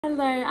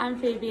Hello, I'm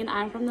Phoebe and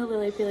I'm from the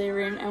Lily Pilly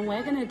room and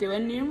we're going to do a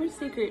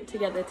numeracy group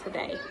together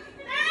today.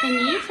 Can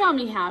you tell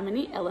me how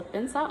many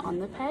elephants are on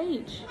the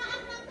page?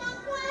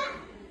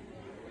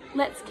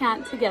 Let's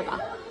count together.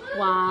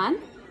 1,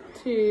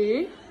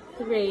 2,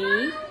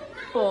 3,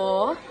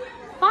 4,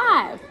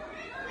 5.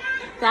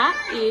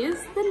 That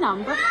is the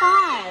number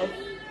 5.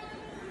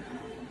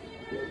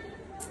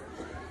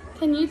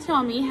 Can you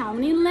tell me how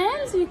many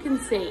lambs you can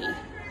see?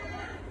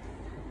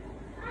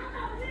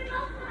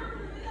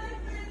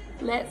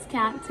 Let's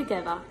count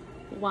together.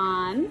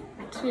 1,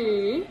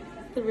 2,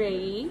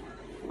 3,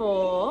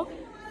 4,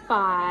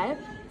 5,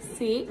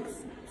 6,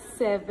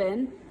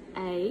 7,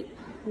 8,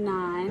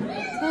 9,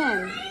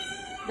 10.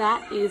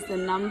 That is the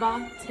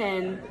number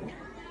 10.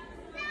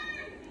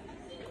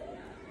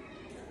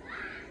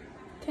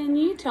 Can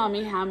you tell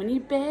me how many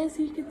bears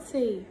you can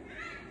see?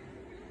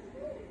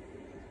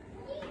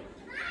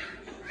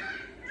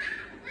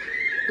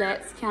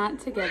 Let's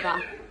count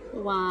together.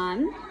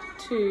 1,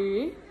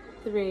 2,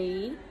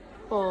 3,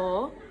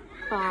 4,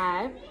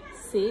 5,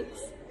 6,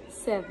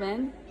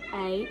 7,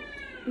 8,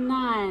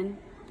 9.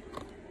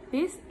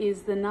 This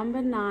is the number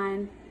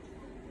 9.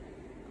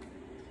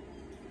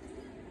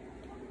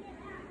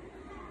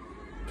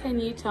 Can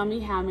you tell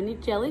me how many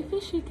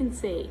jellyfish you can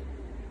see?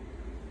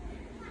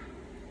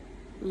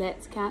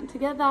 Let's count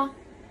together.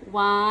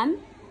 1,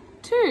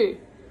 2.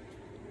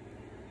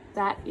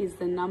 That is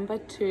the number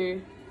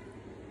 2.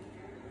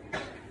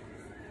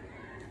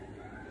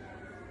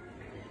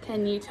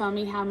 Can you tell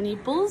me how many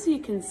bulls you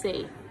can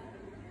see?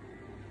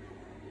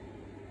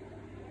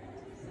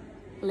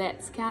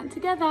 Let's count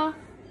together.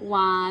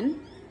 1,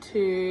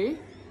 2,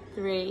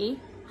 3,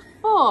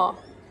 4.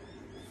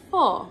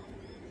 4.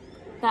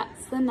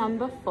 That's the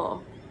number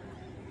 4.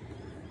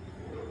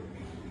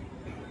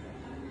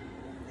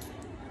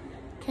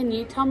 Can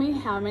you tell me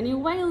how many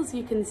whales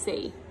you can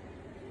see?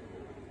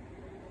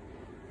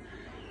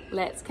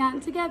 Let's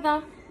count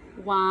together.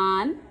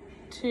 1,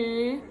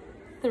 2,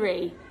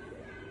 3.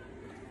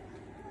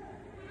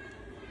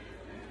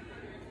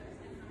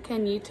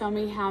 Can you tell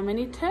me how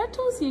many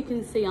turtles you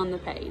can see on the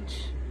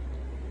page?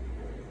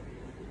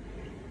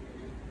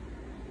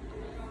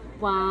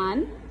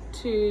 1,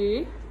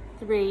 2,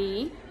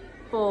 3,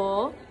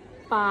 4,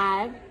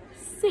 5,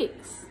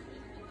 6.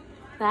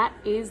 That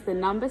is the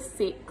number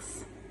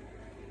 6.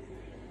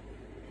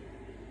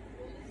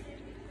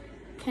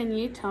 Can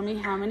you tell me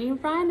how many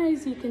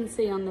rhinos you can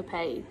see on the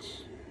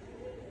page?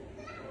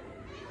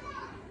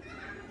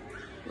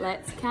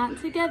 Let's count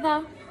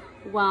together.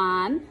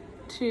 1,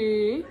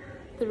 2,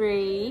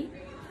 3,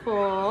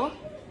 4,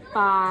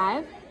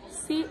 5,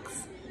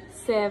 6,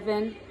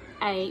 7,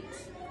 8.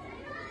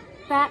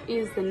 That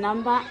is the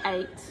number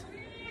 8.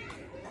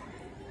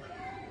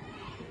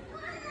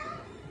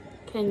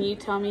 Can you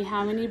tell me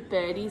how many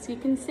birdies you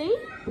can see?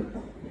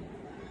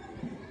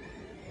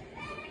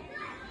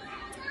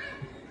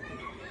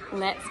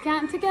 Let's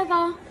count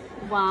together.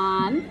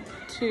 1,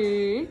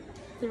 2,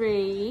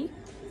 3,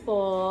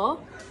 4,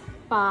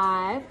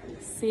 5,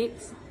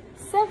 6,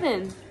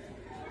 7.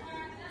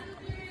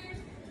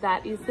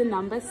 That is the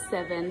number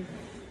 7.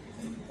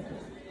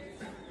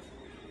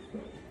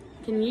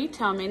 Can you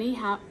tell me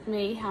how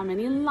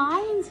many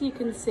lions you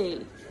can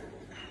see?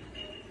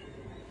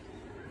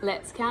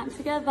 Let's count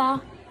together.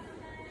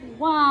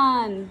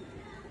 1.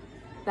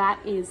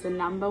 That is the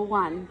number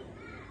 1.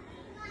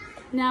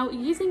 Now,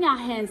 using our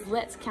hands,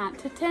 let's count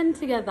to 10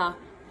 together.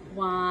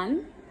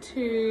 1,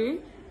 2,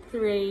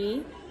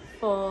 3,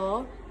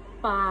 4,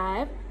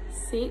 5,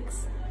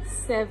 6,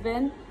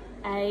 7,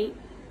 8,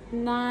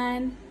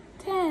 9,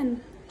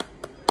 10.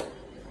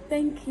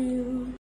 Thank you.